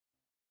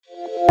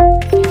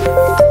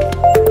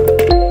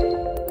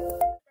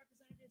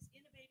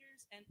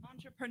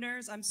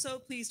Entrepreneurs, I'm so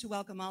pleased to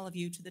welcome all of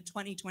you to the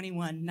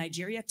 2021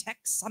 Nigeria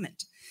Tech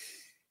Summit.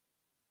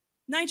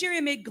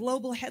 Nigeria made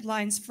global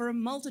headlines for a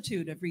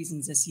multitude of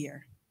reasons this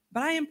year,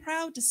 but I am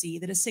proud to see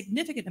that a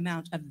significant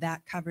amount of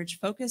that coverage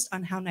focused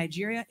on how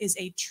Nigeria is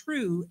a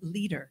true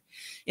leader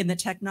in the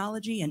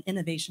technology and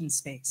innovation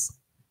space.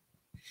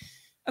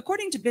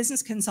 According to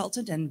business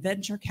consultant and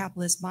venture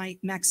capitalist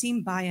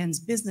Maxime Bayan's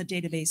business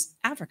database,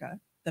 Africa,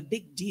 the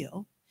big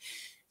deal,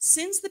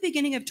 since the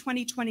beginning of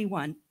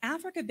 2021,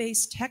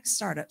 Africa-based tech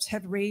startups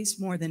have raised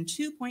more than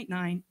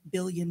 $2.9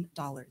 billion.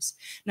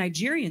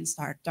 Nigerian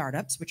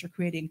startups, which are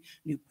creating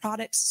new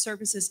products,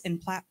 services,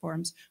 and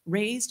platforms,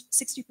 raised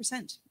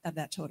 60% of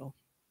that total.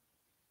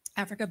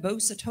 Africa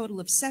boasts a total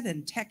of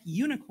 7 tech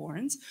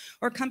unicorns,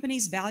 or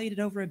companies valued at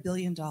over $1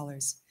 billion.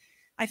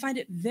 I find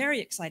it very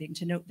exciting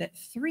to note that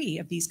 3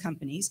 of these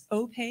companies,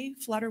 OPay,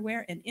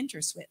 Flutterware, and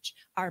Interswitch,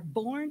 are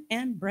born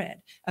and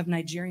bred of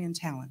Nigerian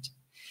talent.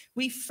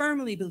 We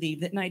firmly believe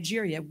that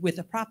Nigeria, with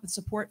the proper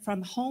support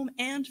from home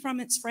and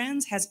from its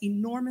friends, has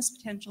enormous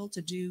potential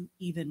to do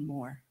even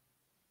more.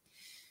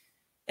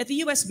 At the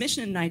U.S.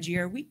 mission in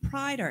Nigeria, we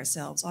pride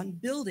ourselves on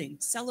building,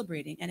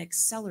 celebrating, and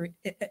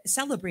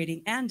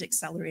accelerating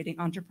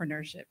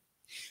entrepreneurship.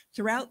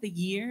 Throughout the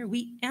year,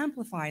 we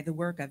amplify the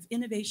work of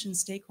innovation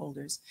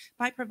stakeholders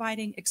by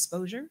providing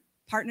exposure,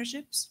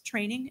 partnerships,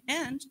 training,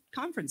 and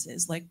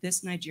conferences like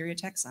this Nigeria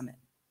Tech Summit.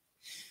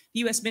 The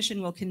U.S.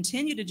 mission will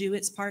continue to do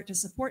its part to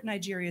support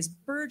Nigeria's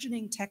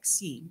burgeoning tech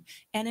scene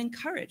and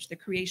encourage the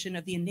creation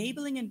of the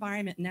enabling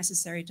environment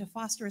necessary to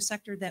foster a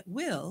sector that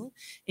will,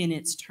 in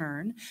its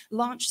turn,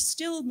 launch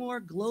still more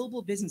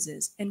global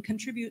businesses and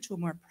contribute to a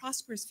more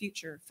prosperous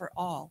future for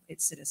all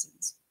its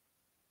citizens.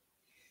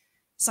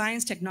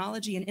 Science,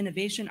 technology, and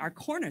innovation are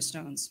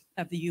cornerstones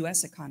of the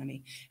U.S.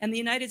 economy, and the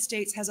United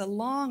States has a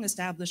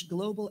long-established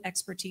global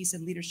expertise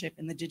and leadership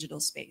in the digital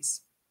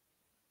space.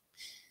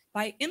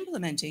 By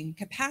implementing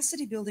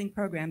capacity-building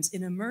programs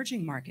in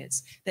emerging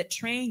markets that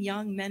train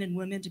young men and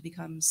women to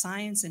become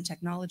science and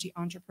technology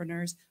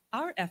entrepreneurs,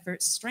 our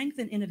efforts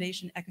strengthen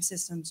innovation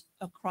ecosystems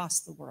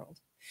across the world.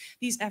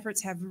 These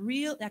efforts have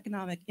real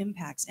economic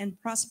impacts and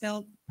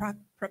propel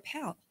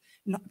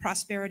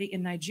prosperity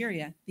in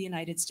Nigeria, the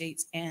United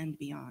States, and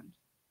beyond.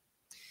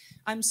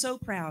 I'm so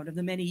proud of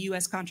the many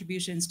U.S.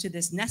 contributions to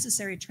this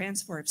necessary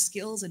transfer of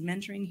skills and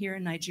mentoring here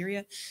in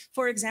Nigeria.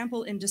 For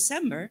example, in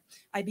December,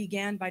 I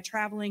began by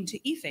traveling to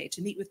Ife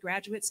to meet with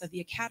graduates of the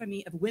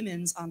Academy of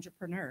Women's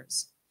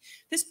Entrepreneurs.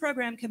 This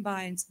program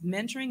combines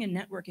mentoring and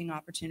networking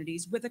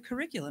opportunities with a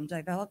curriculum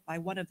developed by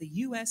one of the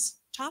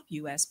top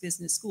U.S.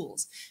 business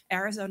schools,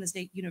 Arizona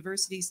State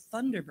University's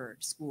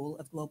Thunderbird School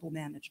of Global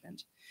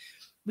Management.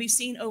 We've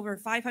seen over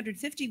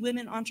 550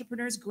 women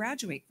entrepreneurs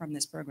graduate from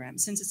this program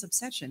since its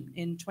inception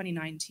in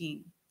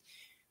 2019.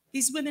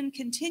 These women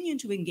continue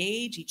to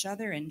engage each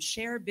other and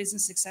share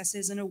business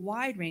successes in a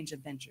wide range of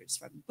ventures,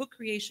 from book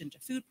creation to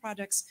food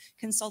products,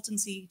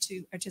 consultancy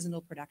to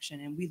artisanal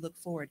production, and we look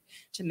forward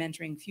to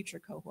mentoring future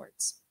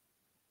cohorts.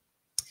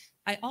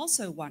 I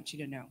also want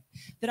you to know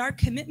that our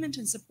commitment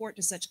and support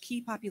to such key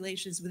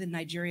populations within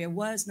Nigeria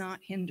was not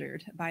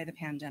hindered by the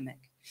pandemic.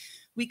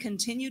 We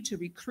continued to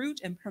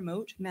recruit and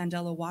promote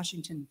Mandela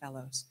Washington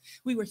Fellows.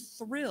 We were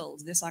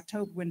thrilled this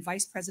October when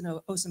Vice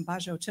President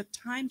Osinbajo took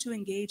time to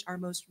engage our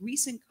most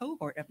recent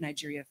cohort of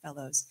Nigeria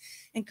Fellows,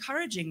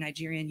 encouraging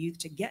Nigerian youth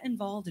to get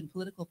involved in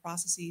political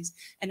processes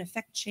and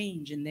affect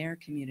change in their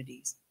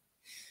communities.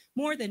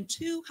 More than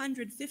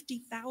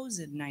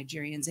 250,000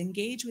 Nigerians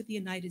engage with the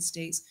United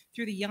States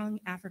through the Young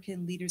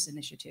African Leaders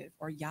Initiative,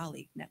 or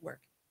YALI network.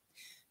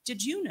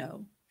 Did you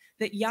know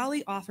that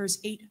YALI offers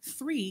 8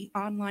 free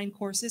online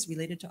courses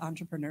related to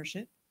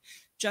entrepreneurship?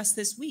 Just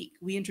this week,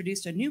 we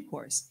introduced a new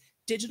course,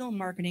 Digital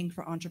Marketing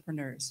for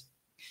Entrepreneurs.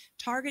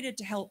 Targeted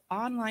to help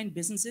online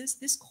businesses,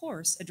 this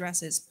course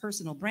addresses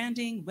personal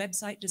branding,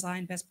 website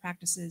design best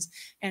practices,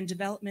 and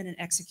development and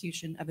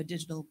execution of a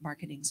digital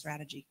marketing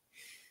strategy.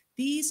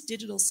 These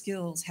digital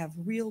skills have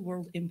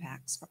real-world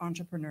impacts for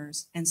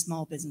entrepreneurs and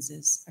small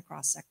businesses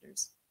across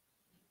sectors.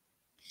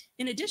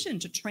 In addition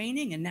to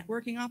training and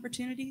networking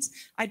opportunities,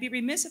 I'd be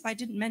remiss if I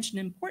didn't mention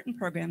important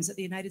programs that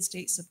the United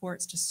States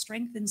supports to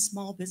strengthen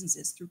small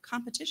businesses through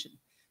competition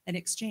and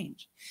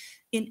exchange.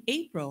 In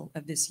April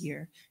of this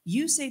year,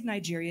 USAID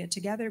Nigeria,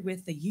 together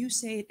with the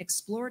USAID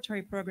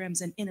Exploratory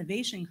Programs and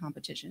Innovation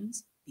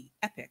Competitions, the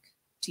EPIC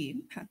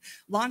team,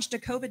 launched a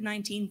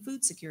COVID-19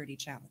 Food Security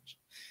Challenge.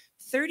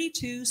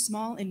 32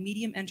 small and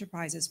medium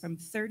enterprises from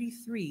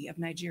 33 of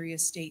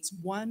Nigeria's states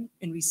won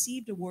and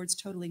received awards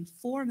totaling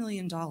 $4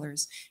 million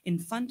in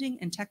funding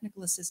and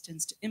technical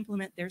assistance to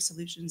implement their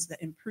solutions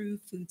that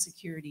improve food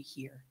security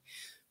here.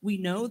 We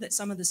know that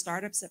some of the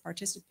startups that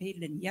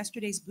participated in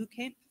yesterday's boot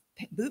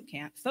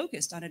camp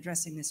focused on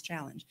addressing this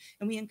challenge,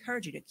 and we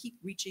encourage you to keep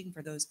reaching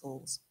for those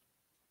goals.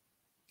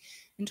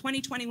 In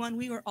 2021,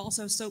 we were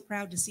also so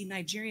proud to see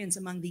Nigerians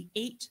among the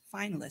 8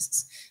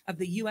 finalists of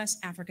the U.S.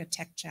 Africa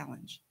Tech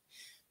Challenge.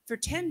 For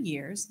 10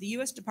 years, the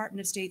US Department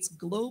of State's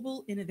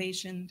Global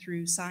Innovation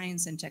Through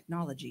Science and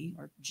Technology,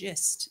 or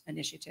GIST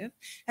initiative,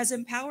 has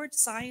empowered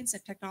science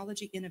and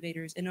technology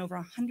innovators in over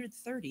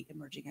 130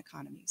 emerging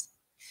economies.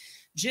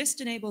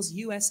 GIST enables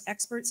US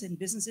experts and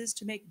businesses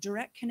to make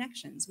direct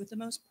connections with the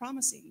most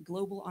promising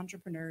global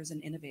entrepreneurs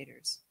and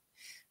innovators.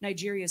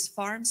 Nigeria's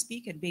Farm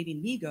Speak and Baby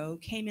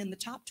Migo came in the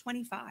top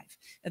 25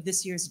 of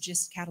this year's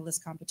GIST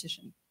Catalyst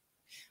competition.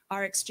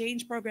 Our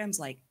exchange programs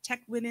like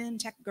Tech Women,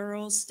 Tech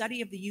Girls,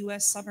 Study of the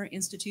US Summer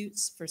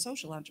Institutes for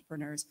Social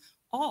Entrepreneurs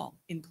all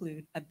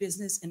include a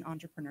business and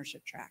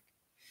entrepreneurship track.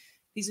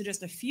 These are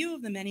just a few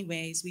of the many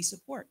ways we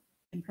support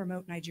and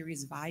promote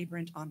Nigeria's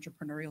vibrant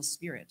entrepreneurial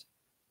spirit.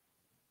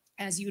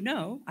 As you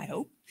know, I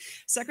hope,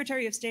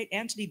 Secretary of State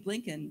Antony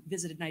Blinken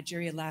visited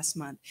Nigeria last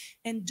month,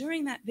 and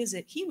during that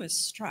visit, he was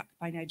struck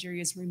by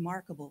Nigeria's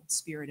remarkable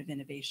spirit of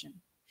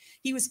innovation.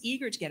 He was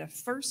eager to get a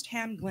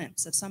firsthand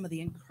glimpse of some of the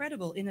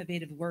incredible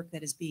innovative work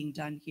that is being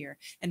done here,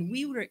 and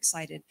we were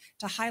excited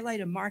to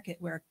highlight a market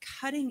where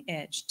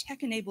cutting-edge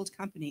tech-enabled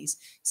companies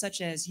such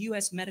as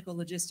U.S. medical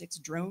logistics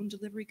drone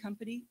delivery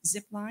company,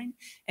 Zipline,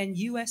 and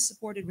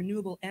U.S.-supported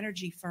renewable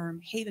energy firm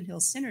Haven Hill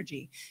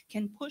Synergy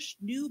can push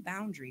new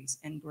boundaries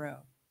and grow.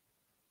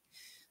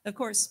 Of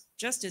course,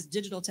 just as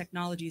digital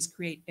technologies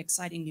create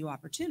exciting new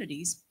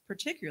opportunities,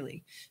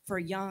 particularly for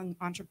a young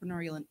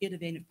entrepreneurial and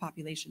innovative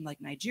population like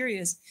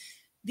Nigeria's,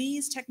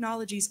 these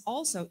technologies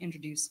also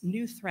introduce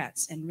new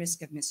threats and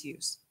risk of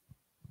misuse.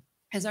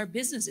 As our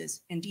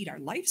businesses, indeed our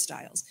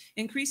lifestyles,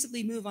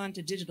 increasingly move on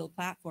to digital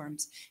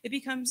platforms, it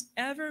becomes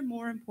ever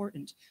more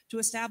important to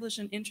establish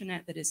an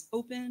internet that is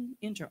open,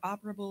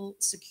 interoperable,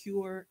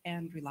 secure,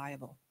 and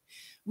reliable.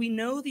 We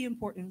know the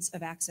importance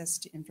of access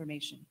to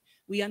information.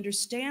 We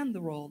understand the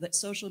role that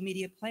social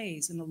media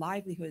plays in the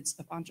livelihoods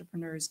of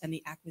entrepreneurs and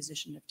the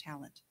acquisition of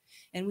talent.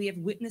 And we have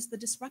witnessed the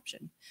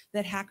disruption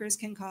that hackers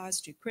can cause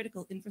to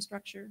critical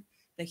infrastructure,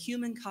 the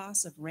human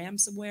costs of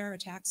ransomware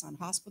attacks on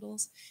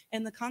hospitals,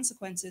 and the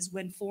consequences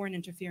when foreign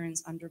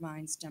interference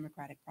undermines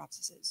democratic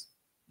processes.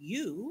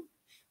 You,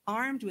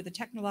 armed with the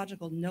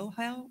technological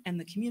know-how and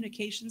the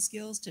communication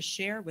skills to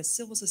share with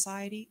civil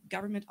society,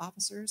 government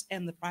officers,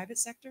 and the private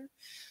sector,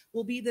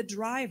 will be the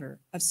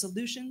driver of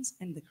solutions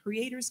and the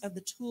creators of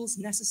the tools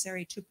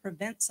necessary to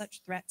prevent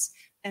such threats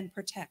and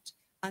protect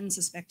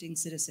unsuspecting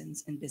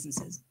citizens and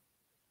businesses.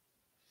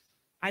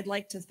 I'd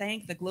like to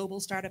thank the global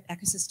startup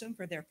ecosystem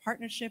for their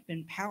partnership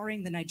in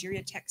powering the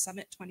Nigeria Tech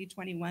Summit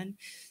 2021.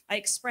 I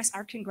express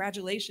our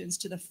congratulations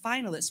to the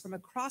finalists from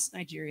across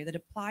Nigeria that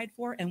applied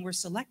for and were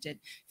selected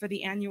for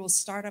the annual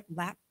Startup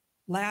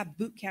Lab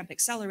Bootcamp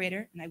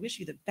Accelerator, and I wish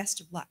you the best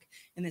of luck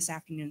in this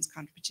afternoon's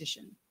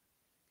competition.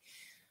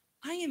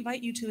 I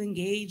invite you to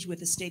engage with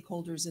the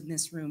stakeholders in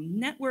this room,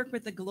 network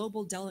with the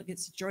global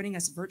delegates joining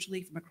us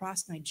virtually from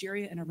across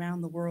Nigeria and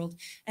around the world,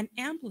 and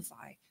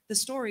amplify the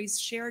stories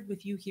shared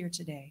with you here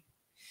today.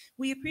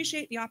 We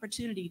appreciate the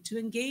opportunity to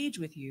engage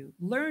with you,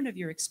 learn of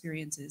your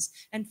experiences,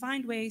 and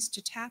find ways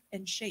to tap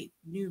and shape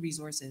new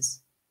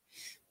resources.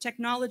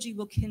 Technology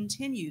will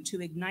continue to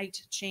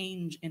ignite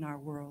change in our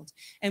world,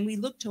 and we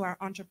look to our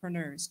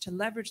entrepreneurs to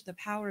leverage the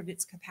power of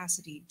its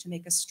capacity to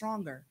make a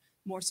stronger,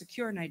 more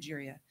secure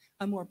Nigeria,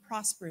 a more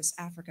prosperous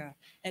Africa,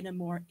 and a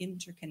more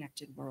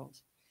interconnected world.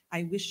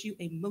 I wish you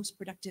a most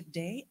productive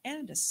day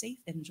and a safe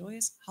and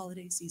joyous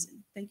holiday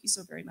season. Thank you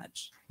so very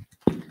much.